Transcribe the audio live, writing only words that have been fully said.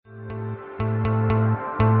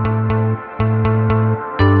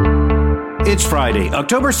It's Friday,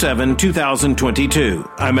 October 7, 2022.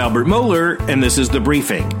 I'm Albert Mohler, and this is The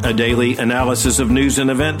Briefing, a daily analysis of news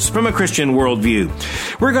and events from a Christian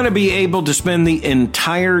worldview. We're going to be able to spend the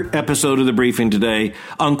entire episode of The Briefing today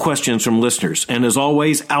on questions from listeners, and as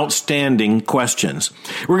always, outstanding questions.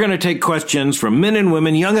 We're going to take questions from men and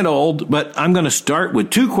women, young and old, but I'm going to start with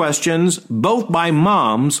two questions, both by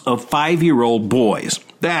moms of 5-year-old boys.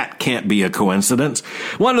 That can't be a coincidence.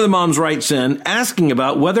 One of the moms writes in asking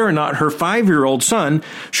about whether or not her 5-year-old son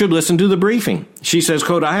should listen to The Briefing. She says,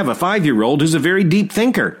 quote, I have a 5-year-old who's a very deep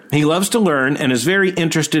thinker. He loves to learn and is very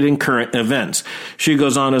interested in current events. She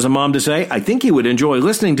goes on as a mom to say, I think he would enjoy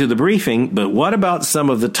listening to The Briefing, but what about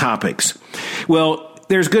some of the topics? Well,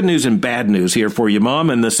 there's good news and bad news here for you,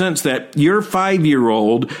 Mom, in the sense that your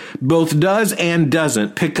 5-year-old both does and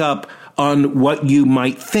doesn't pick up on what you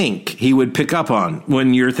might think he would pick up on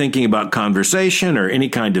when you're thinking about conversation or any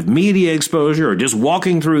kind of media exposure or just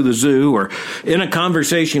walking through the zoo or in a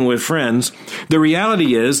conversation with friends. The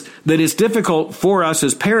reality is that it's difficult for us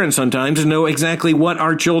as parents sometimes to know exactly what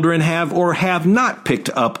our children have or have not picked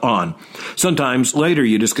up on. Sometimes later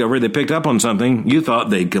you discover they picked up on something you thought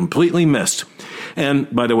they'd completely missed.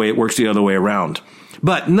 And by the way, it works the other way around.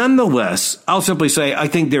 But nonetheless, I'll simply say I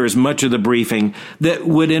think there is much of The Briefing that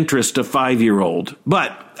would interest a 5-year-old.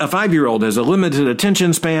 But a 5-year-old has a limited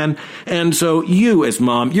attention span, and so you as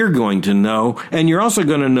mom, you're going to know, and you're also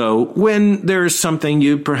going to know when there's something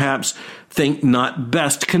you perhaps think not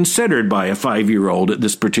best considered by a 5-year-old at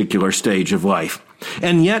this particular stage of life.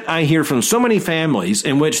 And yet I hear from so many families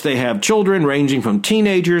in which they have children ranging from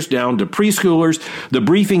teenagers down to preschoolers. The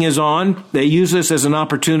Briefing is on. They use this as an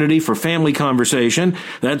opportunity for family conversation.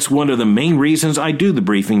 That's one of the main reasons I do The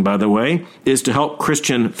Briefing, by the way, is to help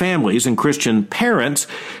Christian families and Christian parents,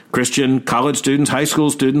 Christian college students, high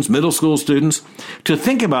school students, middle school students, to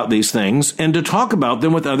think about these things and to talk about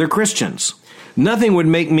them with other Christians. Nothing would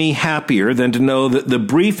make me happier than to know that The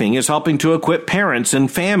Briefing is helping to equip parents and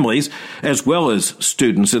families, as well as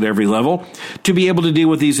students at every level, to be able to deal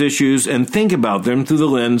with these issues and think about them through the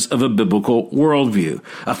lens of a biblical worldview.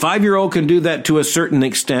 A 5-year-old can do that to a certain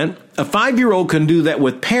extent. A 5-year-old can do that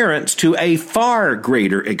with parents to a far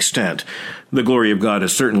greater extent. The glory of God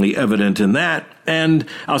is certainly evident in that. And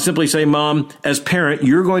I'll simply say, Mom, as parent,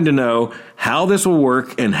 you're going to know how this will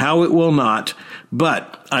work and how it will not.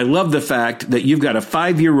 But I love the fact that you've got a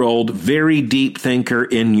 5-year-old, very deep thinker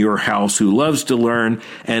in your house who loves to learn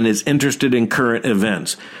and is interested in current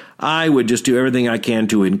events. I would just do everything I can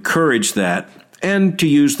to encourage that and to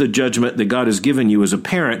use the judgment that God has given you as a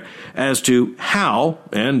parent as to how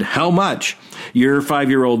and how much your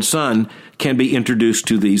 5-year-old son can be introduced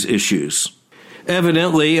to these issues.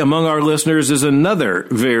 Evidently, among our listeners is another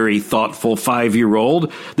very thoughtful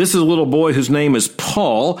 5-year-old. This is a little boy whose name is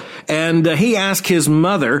Paul, and he asked his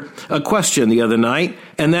mother a question the other night,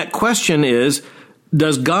 and that question is,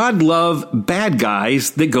 does God love bad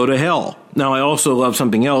guys that go to hell? Now, I also love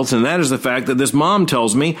something else, and that is the fact that this mom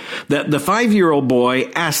tells me that the 5-year-old boy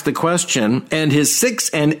asked the question, and his 6-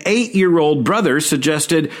 and 8-year-old brothers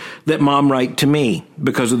suggested that Mom write to me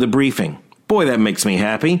because of The Briefing. Boy, that makes me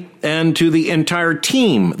happy. And to the entire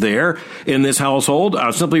team there in this household,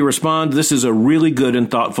 I'll simply respond, this is a really good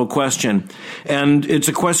and thoughtful question. And it's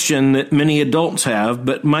a question that many adults have,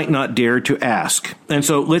 but might not dare to ask. And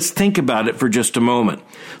so let's think about it for just a moment.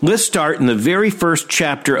 Let's start in the very first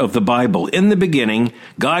chapter of the Bible. In the beginning,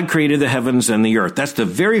 God created the heavens and the earth. That's the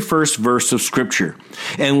very first verse of Scripture.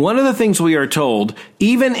 And one of the things we are told,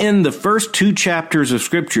 even in the first 2 chapters of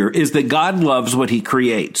Scripture, is that God loves what He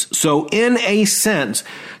creates. So in a sense,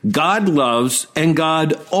 God loves and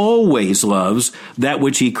God always loves that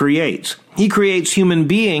which He creates. He creates human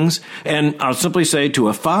beings, and I'll simply say to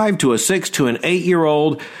a 5, to a 6, to an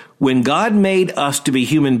 8-year-old, when God made us to be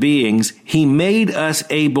human beings, He made us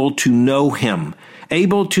able to know Him,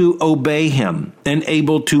 able to obey Him, and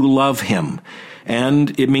able to love Him.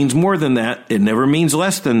 And it means more than that. It never means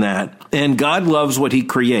less than that. And God loves what He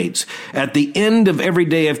creates. At the end of every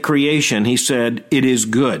day of creation, He said, it is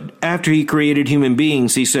good. After He created human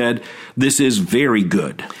beings, He said, this is very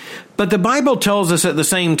good. But the Bible tells us at the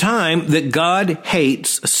same time that God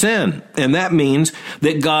hates sin. And that means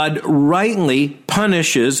that God rightly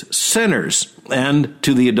punishes sinners. And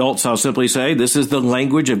to the adults, I'll simply say, this is the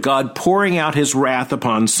language of God pouring out His wrath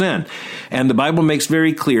upon sin. And the Bible makes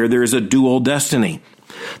very clear there is a dual destiny.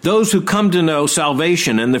 Those who come to know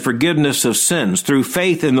salvation and the forgiveness of sins through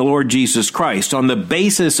faith in the Lord Jesus Christ on the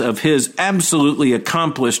basis of His absolutely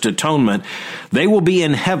accomplished atonement, they will be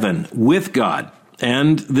in heaven with God.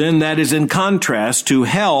 And then that is in contrast to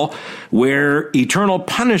hell, where eternal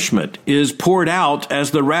punishment is poured out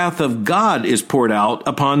as the wrath of God is poured out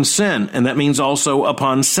upon sin. And that means also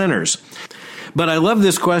upon sinners. But I love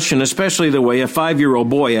this question, especially the way a 5-year-old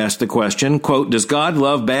boy asked the question, quote, does God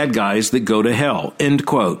love bad guys that go to hell? End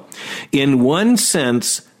quote. In one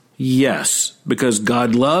sense, yes, because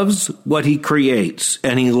God loves what he creates,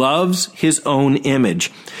 and he loves his own image.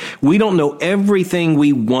 We don't know everything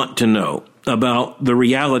we want to know about the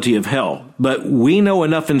reality of hell, but we know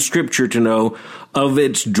enough in Scripture to know of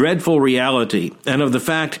its dreadful reality and of the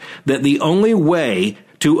fact that the only way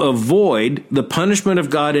to avoid the punishment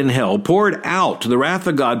of God in hell poured out, the wrath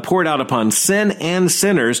of God poured out upon sin and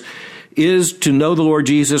sinners, is to know the Lord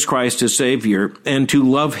Jesus Christ as Savior and to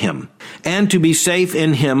love him and to be safe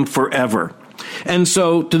in him forever. And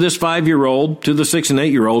so to this 5-year-old, to the 6 and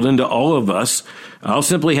 8-year-old, and to all of us, I'll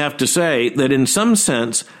simply have to say that in some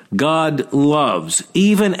sense, God loves,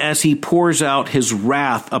 even as he pours out his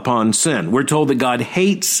wrath upon sin. We're told that God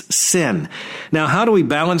hates sin. Now, how do we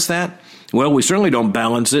balance that? Well, we certainly don't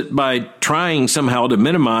balance it by trying somehow to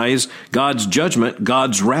minimize God's judgment,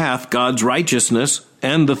 God's wrath, God's righteousness,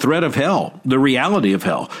 and the threat of hell, the reality of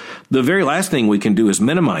hell. The very last thing we can do is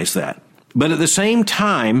minimize that. But at the same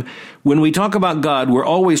time, when we talk about God, we're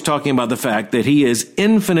always talking about the fact that he is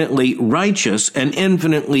infinitely righteous and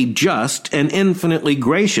infinitely just and infinitely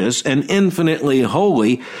gracious and infinitely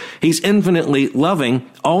holy. He's infinitely loving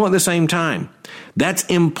all at the same time. That's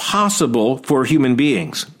impossible for human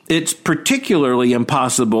beings. It's particularly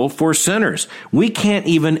impossible for sinners. We can't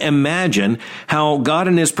even imagine how God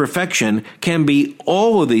in his perfection can be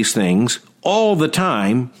all of these things all the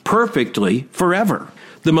time, perfectly, forever.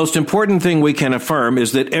 The most important thing we can affirm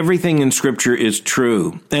is that everything in Scripture is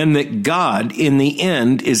true, and that God, in the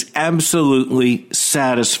end, is absolutely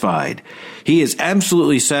satisfied. He is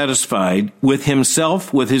absolutely satisfied with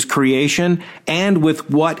himself, with his creation, and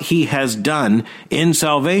with what he has done in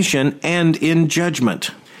salvation and in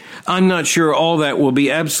judgment. I'm not sure all that will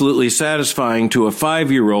be absolutely satisfying to a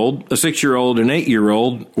 5-year-old, a 6-year-old, an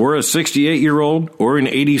 8-year-old, or a 68-year-old, or an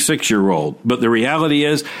 86-year-old. But the reality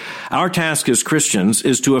is, our task as Christians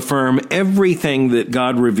is to affirm everything that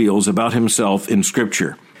God reveals about himself in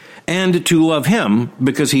Scripture, and to love him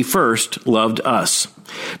because he first loved us.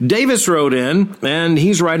 Davis wrote in, and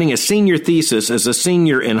he's writing a senior thesis as a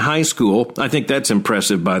senior in high school. I think that's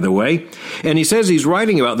impressive, by the way. And he says he's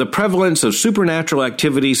writing about the prevalence of supernatural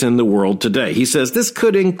activities in the world today. He says this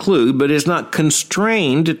could include, but is not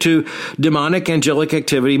constrained to, demonic, angelic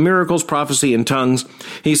activity, miracles, prophecy, and tongues.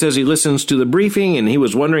 He says he listens to the briefing, and he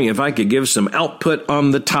was wondering if I could give some output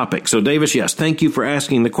on the topic. So, Davis, yes, thank you for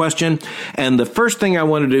asking the question. And the first thing I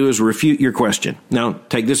want to do is refute your question. Now,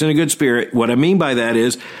 take this in a good spirit. What I mean by that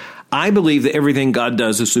is, I believe that everything God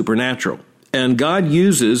does is supernatural, and God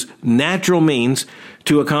uses natural means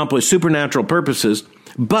to accomplish supernatural purposes.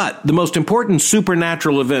 But the most important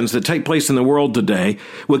supernatural events that take place in the world today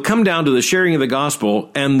would come down to the sharing of the gospel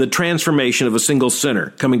and the transformation of a single sinner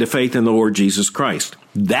coming to faith in the Lord Jesus Christ.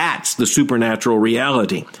 That's the supernatural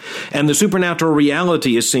reality. And the supernatural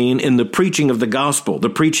reality is seen in the preaching of the gospel, the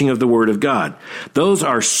preaching of the word of God. Those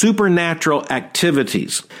are supernatural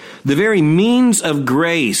activities. The very means of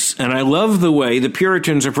grace, and I love the way the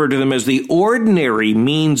Puritans refer to them as the ordinary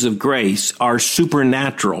means of grace, are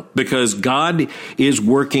supernatural because God is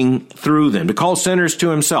working through them to call sinners to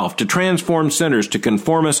himself, to transform sinners, to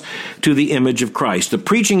conform us to the image of Christ. The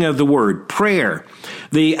preaching of the word, prayer,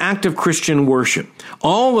 the act of Christian worship.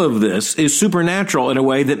 All of this is supernatural in a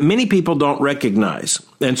way that many people don't recognize.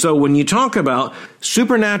 And so when you talk about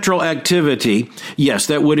supernatural activity, yes,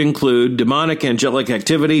 that would include demonic, angelic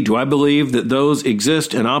activity. Do I believe that those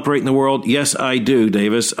exist and operate in the world? Yes, I do,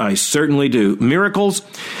 Davis. I certainly do. Miracles?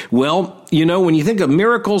 Well, you know, when you think of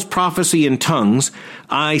miracles, prophecy, and tongues,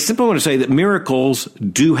 I simply want to say that miracles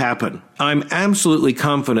do happen. I'm absolutely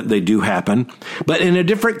confident they do happen, but in a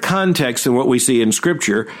different context than what we see in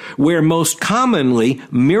Scripture, where most commonly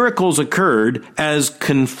miracles occurred as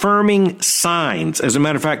confirming signs. As a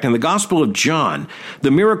matter of fact, in the Gospel of John,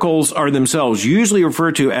 the miracles are themselves usually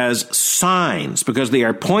referred to as signs because they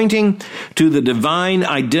are pointing to the divine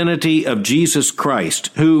identity of Jesus Christ,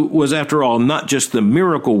 who was, after all, not just the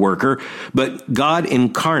miracle worker, but God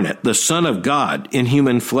incarnate, the Son of God in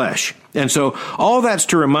human flesh. And so all that's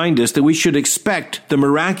to remind us that we should expect the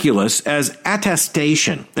miraculous as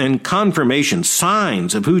attestation and confirmation,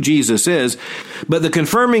 signs of who Jesus is. But the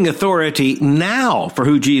confirming authority now for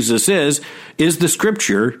who Jesus is the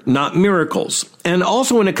Scripture, not miracles. And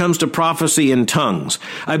also when it comes to prophecy in tongues,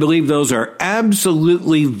 I believe those are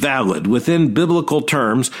absolutely valid within biblical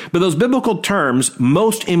terms, but those biblical terms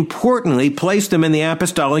most importantly place them in the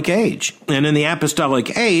apostolic age. And in the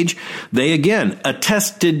apostolic age, they again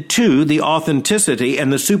attested to the authenticity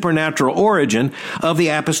and the supernatural origin of the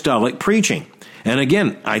apostolic preaching. And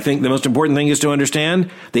again, I think the most important thing is to understand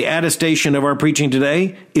the attestation of our preaching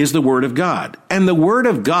today is the Word of God. And the Word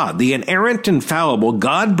of God, the inerrant, infallible,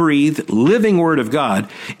 God-breathed, living Word of God,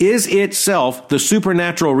 is itself the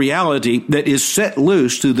supernatural reality that is set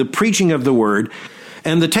loose through the preaching of the Word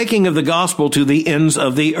and the taking of the gospel to the ends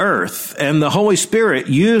of the earth. And the Holy Spirit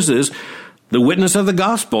uses the witness of the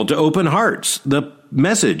gospel to open hearts, the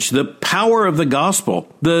message, the power of the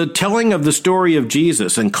gospel, the telling of the story of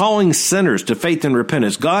Jesus and calling sinners to faith and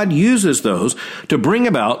repentance. God uses those to bring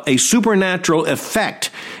about a supernatural effect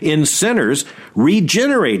in sinners,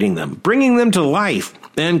 regenerating them, bringing them to life,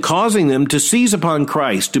 and causing them to seize upon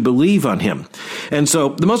Christ, to believe on him. And so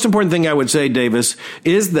the most important thing I would say, Davis,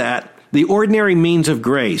 is that the ordinary means of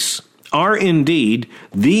grace are indeed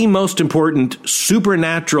the most important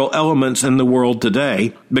supernatural elements in the world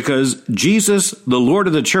today, because Jesus, the Lord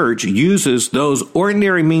of the church, uses those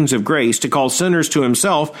ordinary means of grace to call sinners to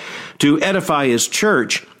himself, to edify his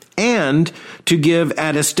church, and to give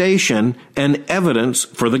attestation and evidence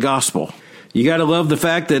for the gospel. You got to love the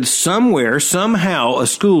fact that somewhere, somehow, a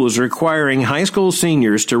school is requiring high school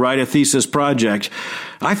seniors to write a thesis project.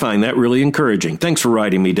 I find that really encouraging. Thanks for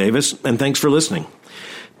writing me, Davis, and thanks for listening.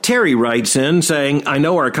 Terry writes in saying, I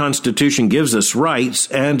know our Constitution gives us rights,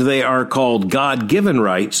 and they are called God-given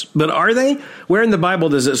rights, but are they? Where in the Bible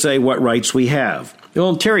does it say what rights we have?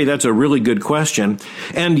 Well, Terry, that's a really good question.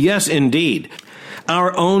 And yes, indeed.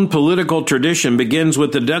 Our own political tradition begins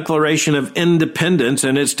with the Declaration of Independence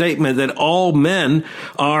and its statement that all men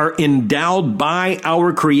are endowed by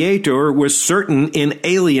our Creator with certain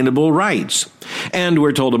inalienable rights. And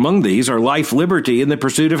we're told among these are life, liberty, and the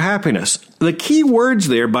pursuit of happiness. The key words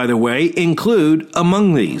there, by the way, include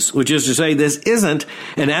among these, which is to say this isn't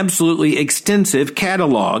an absolutely extensive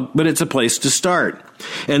catalog, but it's a place to start.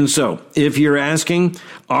 And so, if you're asking,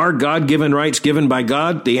 are God-given rights given by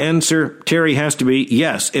God? The answer, Terry, has to be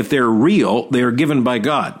yes. If they're real, they are given by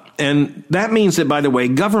God. And that means that, by the way,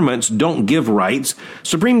 governments don't give rights.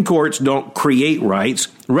 Supreme courts don't create rights.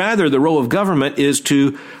 Rather, the role of government is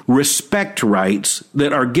to respect rights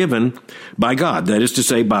that are given by God, that is to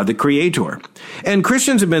say, by the Creator. And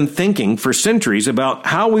Christians have been thinking for centuries about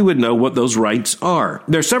how we would know what those rights are.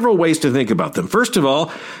 There are several ways to think about them. First of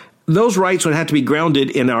all, those rights would have to be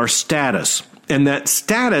grounded in our status. And that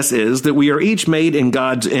status is that we are each made in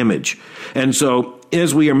God's image. And so,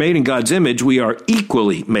 as we are made in God's image, we are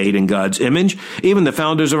equally made in God's image. Even the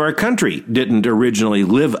founders of our country didn't originally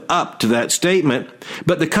live up to that statement,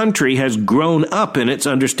 but the country has grown up in its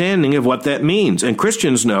understanding of what that means. And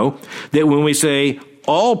Christians know that when we say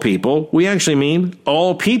all people, we actually mean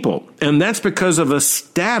all people. And that's because of a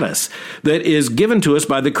status that is given to us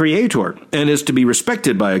by the Creator and is to be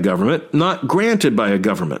respected by a government, not granted by a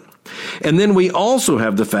government. And then we also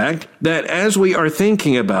have the fact that as we are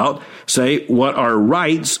thinking about, say, what are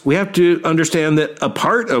rights, we have to understand that a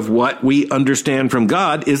part of what we understand from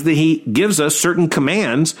God is that he gives us certain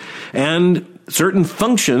commands, and certain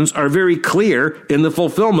functions are very clear in the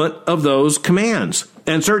fulfillment of those commands.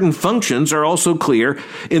 And certain functions are also clear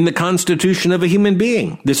in the constitution of a human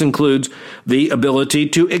being. This includes the ability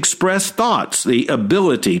to express thoughts, the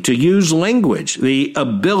ability to use language, the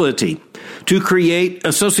ability to create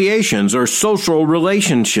associations or social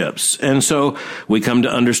relationships. And so we come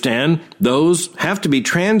to understand those have to be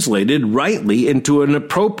translated rightly into an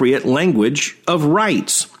appropriate language of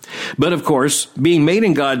rights. But of course, being made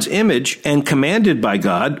in God's image and commanded by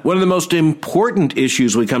God, one of the most important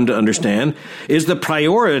issues we come to understand is the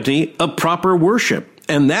priority of proper worship.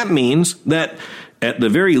 And that means that at the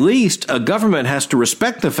very least, a government has to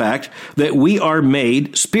respect the fact that we are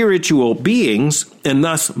made spiritual beings and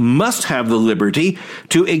thus must have the liberty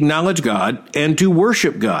to acknowledge God and to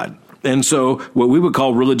worship God. And so what we would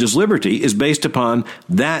call religious liberty is based upon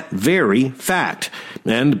that very fact.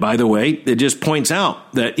 And by the way, it just points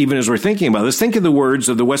out that even as we're thinking about this, think of the words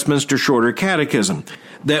of the Westminster Shorter Catechism,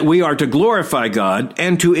 that we are to glorify God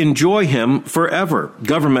and to enjoy Him forever.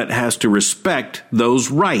 Government has to respect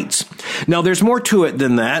those rights. Now, there's more to it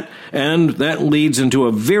than that, and that leads into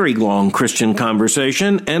a very long Christian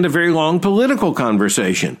conversation and a very long political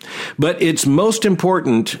conversation. But it's most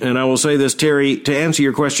important, and I will say this, Terry, to answer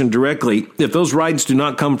your question directly, if those rights do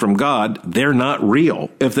not come from God, they're not real.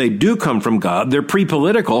 If they do come from God, they're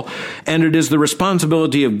pre-political, and it is the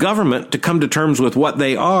responsibility of government to come to terms with what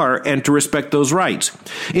they are and to respect those rights.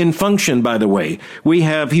 In function, by the way, we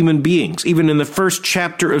have human beings, even in the first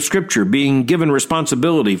chapter of Scripture, being given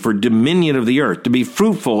responsibility for dominion of the earth, to be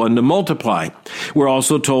fruitful and to multiply. We're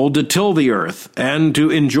also told to till the earth and to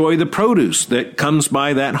enjoy the produce that comes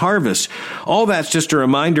by that harvest. All that's just a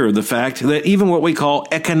reminder of the fact that even what we call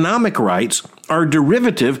economic rights are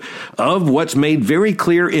derivative of what's made very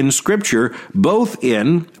clear in Scripture, both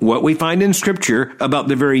in what we find in Scripture about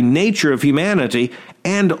the very nature of humanity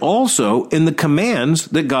and also in the commands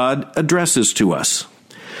that God addresses to us.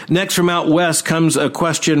 Next, from out west comes a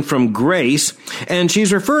question from Grace, and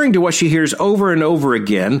she's referring to what she hears over and over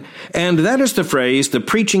again, and that is the phrase, the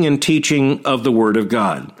preaching and teaching of the Word of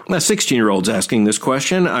God. A 16-year-old's asking this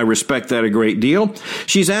question. I respect that a great deal.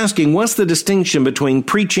 She's asking, what's the distinction between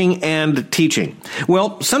preaching and teaching?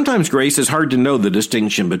 Well, sometimes, Grace, it's hard to know the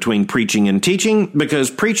distinction between preaching and teaching because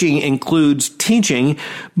preaching includes teaching,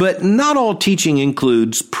 but not all teaching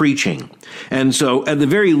includes preaching. And so, at the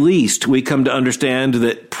very least, we come to understand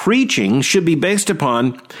that preaching should be based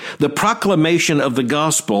upon the proclamation of the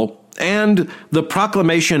gospel and the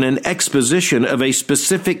proclamation and exposition of a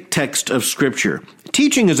specific text of Scripture.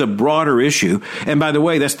 Teaching is a broader issue, and by the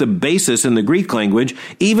way, that's the basis in the Greek language,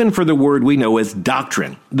 even for the word we know as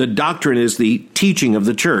doctrine. The doctrine is the teaching of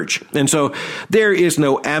the church. And so there is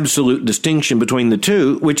no absolute distinction between the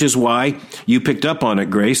two, which is why you picked up on it,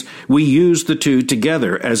 Grace. We use the two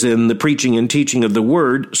together, as in the preaching and teaching of the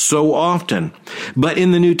word, so often. But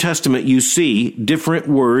in the New Testament, you see different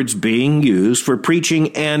words being used for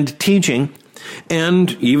preaching and teaching.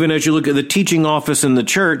 And even as you look at the teaching office in the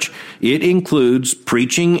church, it includes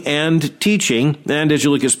preaching and teaching. And as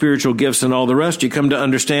you look at spiritual gifts and all the rest, you come to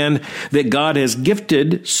understand that God has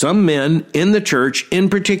gifted some men in the church in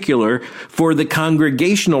particular for the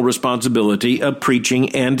congregational responsibility of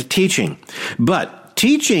preaching and teaching. But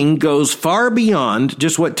teaching goes far beyond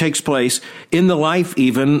just what takes place in the life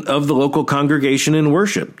even of the local congregation in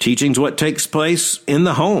worship. Teaching's what takes place in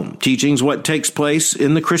the home. Teaching's what takes place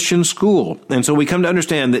in the Christian school. And so we come to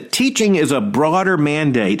understand that teaching is a broader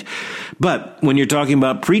mandate, but when you're talking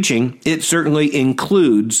about preaching, it certainly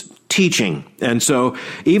includes teaching. And so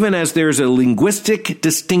even as there's a linguistic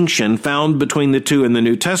distinction found between the two in the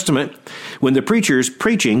New Testament, when the preacher's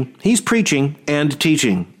preaching, he's preaching and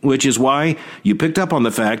teaching, which is why you picked up on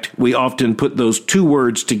the fact we often put those two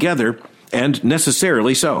words together, and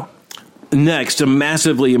necessarily so. Next, a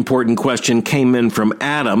massively important question came in from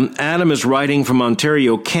Adam. Adam is writing from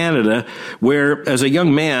Ontario, Canada, where as a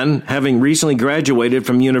young man, having recently graduated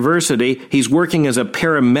from university, he's working as a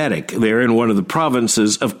paramedic there in one of the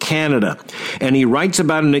provinces of Canada. And he writes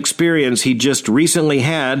about an experience he just recently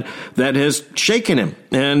had that has shaken him.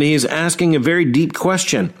 And he's asking a very deep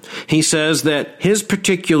question. He says that his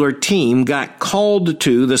particular team got called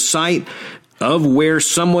to the site of where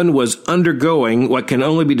someone was undergoing what can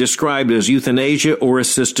only be described as euthanasia or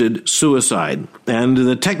assisted suicide. And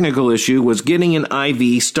the technical issue was getting an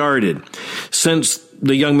IV started. Since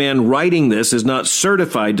the young man writing this is not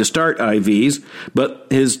certified to start IVs, but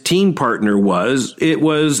his team partner was, it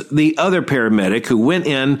was the other paramedic who went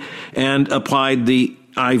in and applied the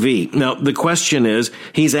IV. Now, the question is,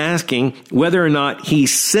 he's asking whether or not he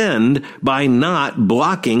sinned by not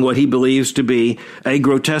blocking what he believes to be a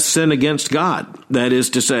grotesque sin against God. That is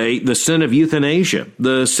to say, the sin of euthanasia,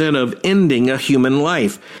 the sin of ending a human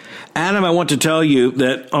life. Adam, I want to tell you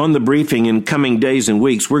that on the briefing in coming days and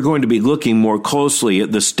weeks, we're going to be looking more closely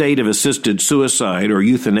at the state of assisted suicide or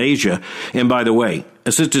euthanasia. And by the way,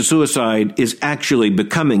 assisted suicide is actually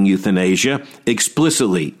becoming euthanasia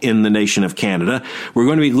explicitly in the nation of Canada. We're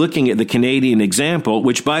going to be looking at the Canadian example,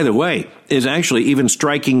 which, by the way, is actually even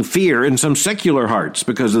striking fear in some secular hearts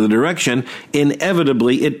because of the direction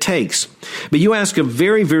inevitably it takes. But you ask a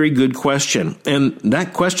very, very good question, and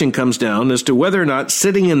that question comes down as to whether or not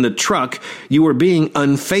sitting in the truck you were being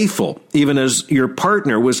unfaithful, even as your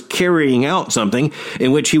partner was carrying out something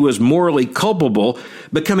in which he was morally culpable,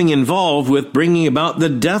 becoming involved with bringing about the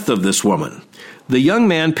death of this woman. the young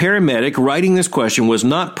man paramedic writing this question was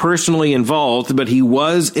not personally involved, but he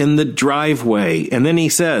was in the driveway. And then he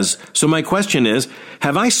says, so my question is,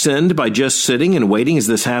 have I sinned by just sitting and waiting as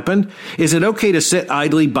this happened? Is it okay to sit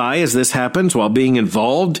idly by as this happens while being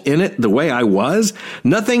involved in it the way I was?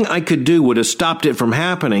 Nothing I could do would have stopped it from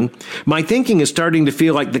happening. My thinking is starting to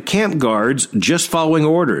feel like the camp guards just following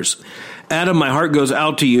orders. Adam, my heart goes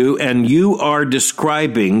out to you, and you are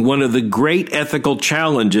describing one of the great ethical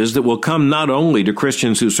challenges that will come not only to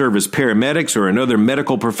Christians who serve as paramedics or in other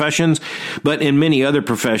medical professions, but in many other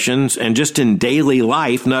professions and just in daily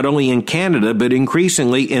life, not only in Canada, but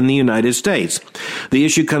increasingly in the United States. The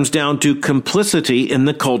issue comes down to complicity in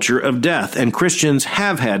the culture of death, and Christians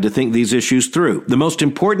have had to think these issues through. The most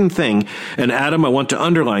important thing, and Adam, I want to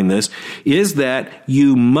underline this, is that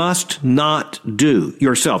you must not do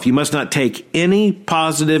yourself. You must not take any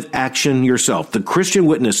positive action yourself. The Christian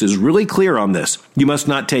Witness is really clear on this. You must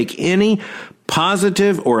not take any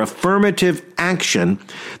positive or affirmative action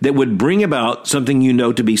that would bring about something you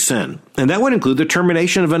know to be sin. And that would include the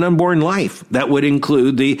termination of an unborn life. That would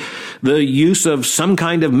include the use of some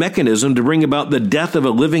kind of mechanism to bring about the death of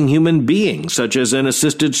a living human being, such as an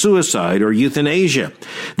assisted suicide or euthanasia.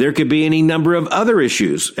 There could be any number of other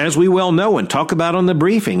issues, as we well know and talk about on the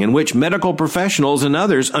briefing, in which medical professionals and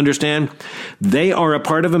others understand they are a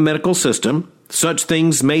part of a medical system. Such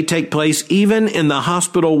things may take place even in the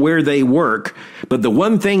hospital where they work, but the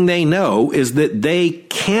one thing they know is that they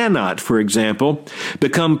cannot, for example,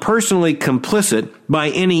 become personally complicit by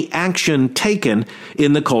any action taken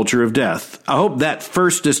in the culture of death. I hope that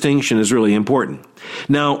first distinction is really important.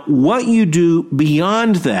 Now, what you do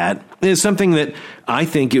beyond that is something that I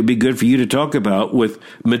think it would be good for you to talk about with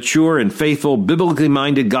mature and faithful, biblically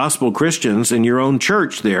minded gospel Christians in your own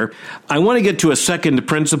church there. I want to get to a second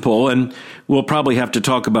principle, and we'll probably have to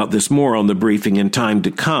talk about this more on the briefing in time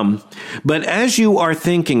to come. But as you are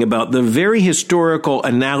thinking about the very historical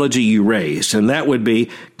analogy you raised, and that would be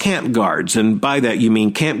camp guards, and by that you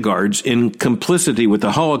mean camp guards in complicity with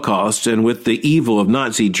the Holocaust and with the evil of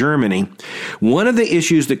Nazi Germany, one of the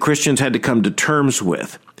issues that Christians had to come to terms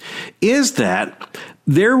with is that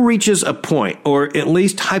there reaches a point, or at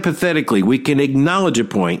least hypothetically, we can acknowledge a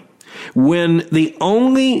point when the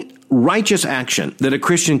only righteous action that a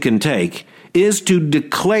Christian can take is to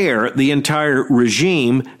declare the entire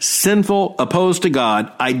regime sinful, opposed to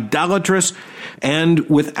God, idolatrous, and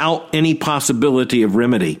without any possibility of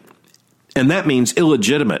remedy. And that means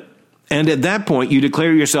illegitimate. And at that point, you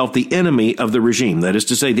declare yourself the enemy of the regime, that is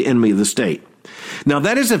to say, the enemy of the state. Now,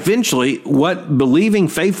 that is eventually what believing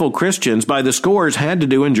faithful Christians by the scores had to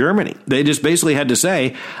do in Germany. They just basically had to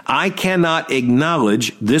say, I cannot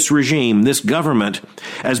acknowledge this regime, this government,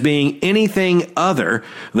 as being anything other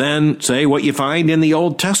than, say, what you find in the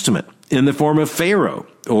Old Testament in the form of Pharaoh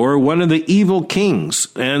or one of the evil kings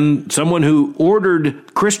and someone who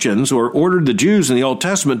ordered Christians or ordered the Jews in the Old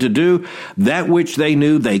Testament to do that which they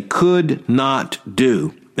knew they could not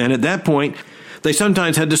do. And at that point, they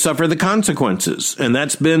sometimes had to suffer the consequences. And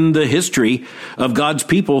that's been the history of God's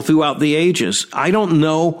people throughout the ages. I don't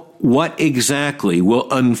know what exactly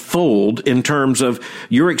will unfold in terms of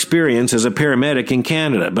your experience as a paramedic in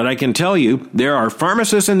Canada. But I can tell you, there are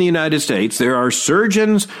pharmacists in the United States, there are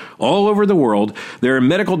surgeons all over the world, there are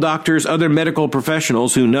medical doctors, other medical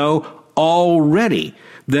professionals who know already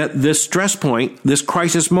that this stress point, this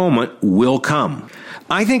crisis moment will come.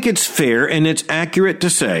 I think it's fair and it's accurate to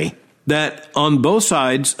say that on both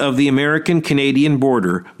sides of the American-Canadian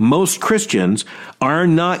border, most Christians are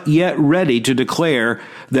not yet ready to declare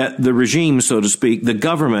that the regime, so to speak, the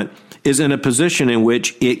government, is in a position in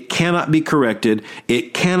which it cannot be corrected,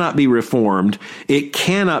 it cannot be reformed, it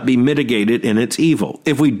cannot be mitigated in its evil.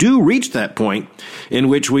 If we do reach that point in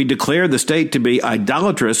which we declare the state to be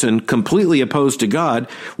idolatrous and completely opposed to God,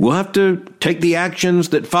 we'll have to take the actions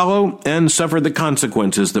that follow and suffer the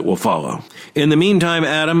consequences that will follow. In the meantime,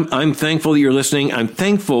 Adam, I'm thankful that you're listening. I'm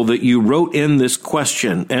thankful that you wrote in this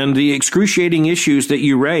question and the excruciating issues that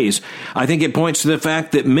you raise. I think it points to the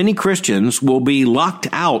fact that many Christians will be locked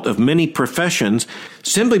out of many professions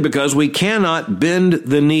simply because we cannot bend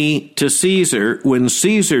the knee to Caesar when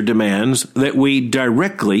Caesar demands that we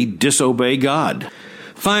directly disobey God.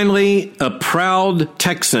 Finally, a proud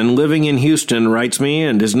Texan living in Houston writes me,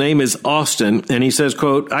 and his name is Austin, and he says,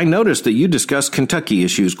 quote, I noticed that you discuss Kentucky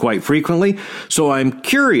issues quite frequently, so I'm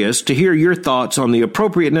curious to hear your thoughts on the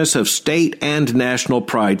appropriateness of state and national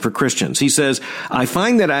pride for Christians. He says, I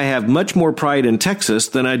find that I have much more pride in Texas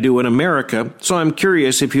than I do in America, so I'm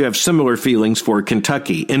curious if you have similar feelings for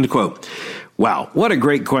Kentucky, end quote. Wow, what a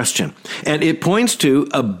great question. And it points to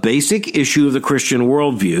a basic issue of the Christian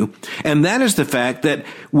worldview, and that is the fact that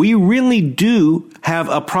we really do have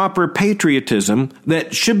a proper patriotism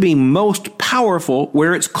that should be most powerful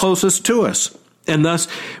where it's closest to us. And thus,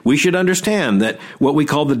 we should understand that what we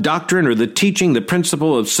call the doctrine or the teaching, the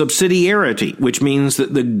principle of subsidiarity, which means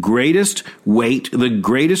that the greatest weight, the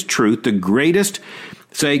greatest truth, the greatest,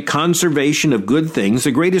 say, conservation of good things,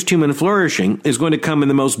 the greatest human flourishing is going to come in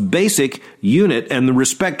the most basic unit and the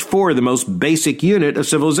respect for the most basic unit of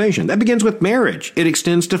civilization. That begins with marriage. It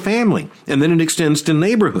extends to family, and then it extends to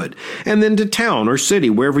neighborhood, and then to town or city,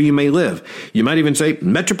 wherever you may live. You might even say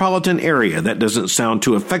metropolitan area. That doesn't sound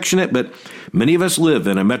too affectionate, but many of us live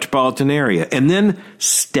in a metropolitan area. And then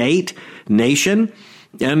state, nation,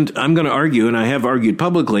 and I'm going to argue, and I have argued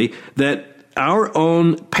publicly, that our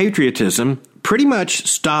own patriotism pretty much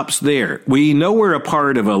stops there. We know we're a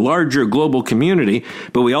part of a larger global community,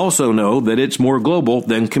 but we also know that it's more global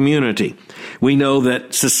than community. We know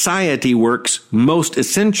that society works most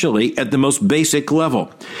essentially at the most basic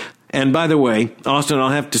level. And by the way, Austin,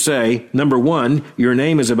 I'll have to say, number one, your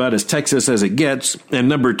name is about as Texas as it gets. And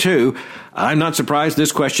number two, I'm not surprised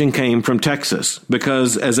this question came from Texas,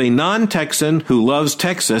 because as a non-Texan who loves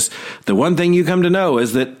Texas, the one thing you come to know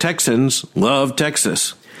is that Texans love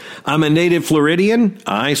Texas. I'm a native Floridian.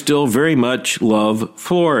 I still very much love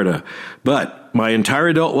Florida. But my entire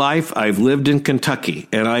adult life, I've lived in Kentucky,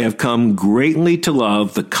 and I have come greatly to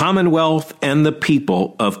love the Commonwealth and the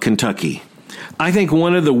people of Kentucky. I think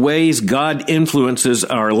one of the ways God influences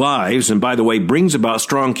our lives, and by the way, brings about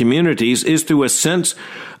strong communities, is through a sense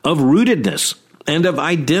of rootedness and of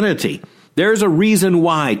identity. There's a reason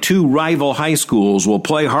why two rival high schools will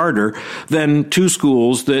play harder than two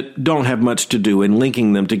schools that don't have much to do in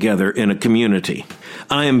linking them together in a community.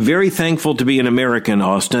 I am very thankful to be an American,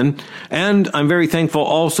 Austin, and I'm very thankful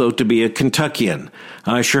also to be a Kentuckian.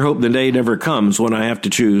 I sure hope the day never comes when I have to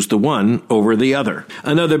choose the one over the other.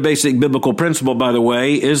 Another basic biblical principle, by the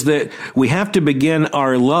way, is that we have to begin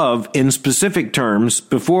our love in specific terms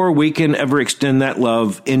before we can ever extend that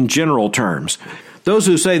love in general terms. Those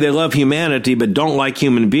who say they love humanity but don't like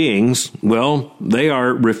human beings, well, they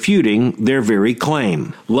are refuting their very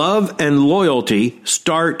claim. Love and loyalty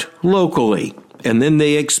start locally, and then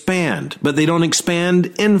they expand, but they don't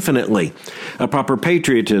expand infinitely. A proper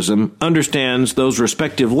patriotism understands those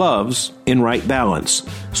respective loves in right balance.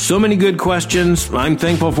 So many good questions. I'm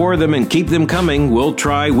thankful for them, and keep them coming. We'll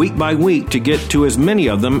try week by week to get to as many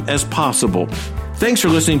of them as possible. Thanks for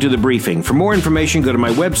listening to The Briefing. For more information, go to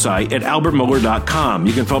my website at albertmohler.com.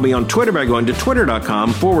 You can follow me on Twitter by going to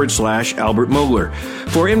twitter.com/Albert Mohler.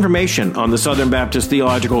 For information on the Southern Baptist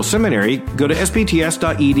Theological Seminary, go to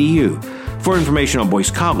spts.edu. For information on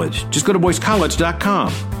Boyce College, just go to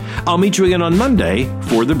boycecollege.com. I'll meet you again on Monday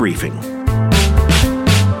for The Briefing.